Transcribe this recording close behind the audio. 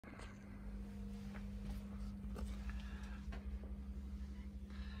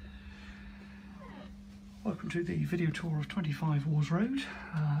Welcome to the video tour of 25 Wars Road,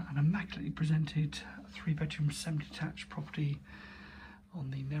 an immaculately presented 3-bedroom semi-detached property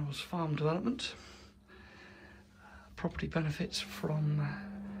on the Nerrols farm development. Property benefits from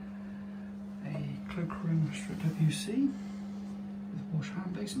a cloakroom WC with wash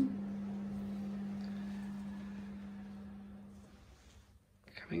hand basin.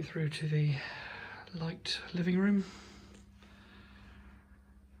 Coming through to the light living room.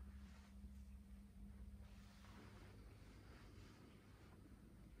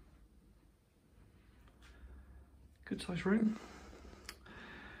 Good sized room.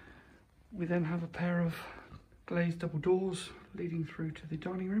 We then have a pair of glazed double doors leading through to the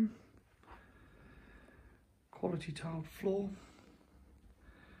dining room. Quality tiled floor.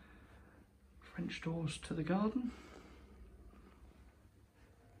 French doors to the garden.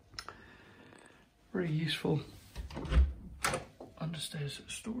 Very useful understairs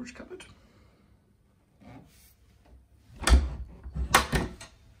storage cupboard.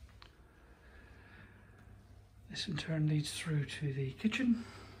 This in turn leads through to the kitchen.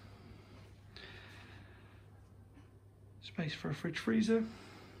 Space for a fridge freezer,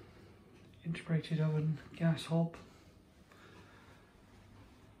 integrated oven, gas hob,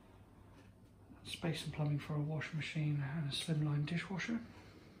 space and plumbing for a washing machine and a slimline dishwasher.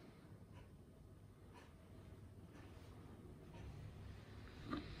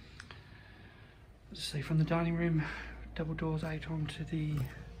 As I say, from the dining room, double doors out onto the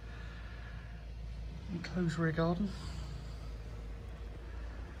enclosed rear garden.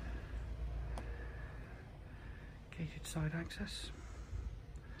 Gated side access.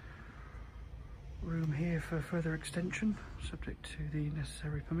 Room here for further extension, subject to the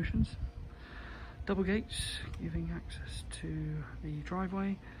necessary permissions. Double gates giving access to the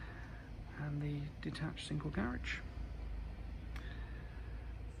driveway and the detached single garage.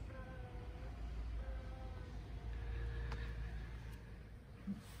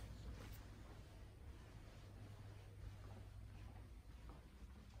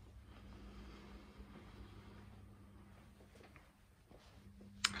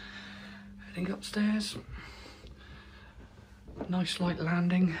 Heading upstairs, nice light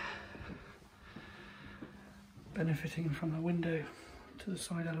landing, benefiting from the window to the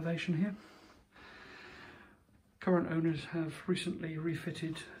side elevation here. Current owners have recently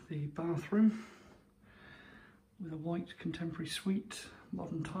refitted the bathroom with a white contemporary suite,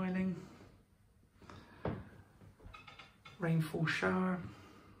 modern tiling, rainfall shower,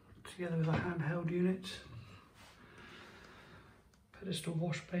 together with a handheld unit. Pedestal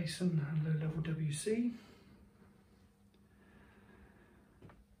wash basin and low level WC.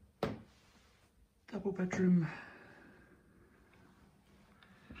 Double bedroom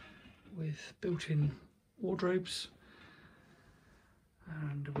with built-in wardrobes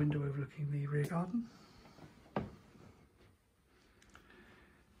and a window overlooking the rear garden.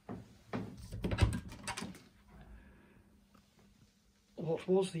 What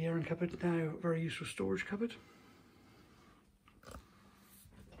was the airing cupboard, now a very useful storage cupboard.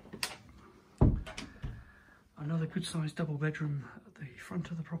 Another good sized double bedroom at the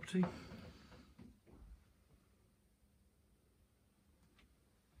front of the property.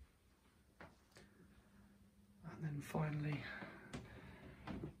 And then finally,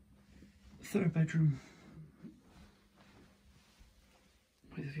 third bedroom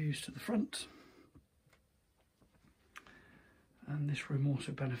with views to the front. And this room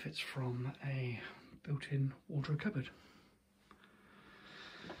also benefits from a built-in wardrobe cupboard.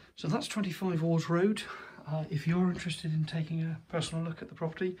 So that's 25 Wars Road. If you're interested in taking a personal look at the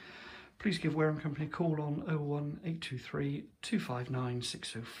property, please give Ware & Company a call on 01823 259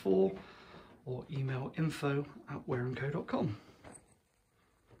 604 or email info@wareandco.com.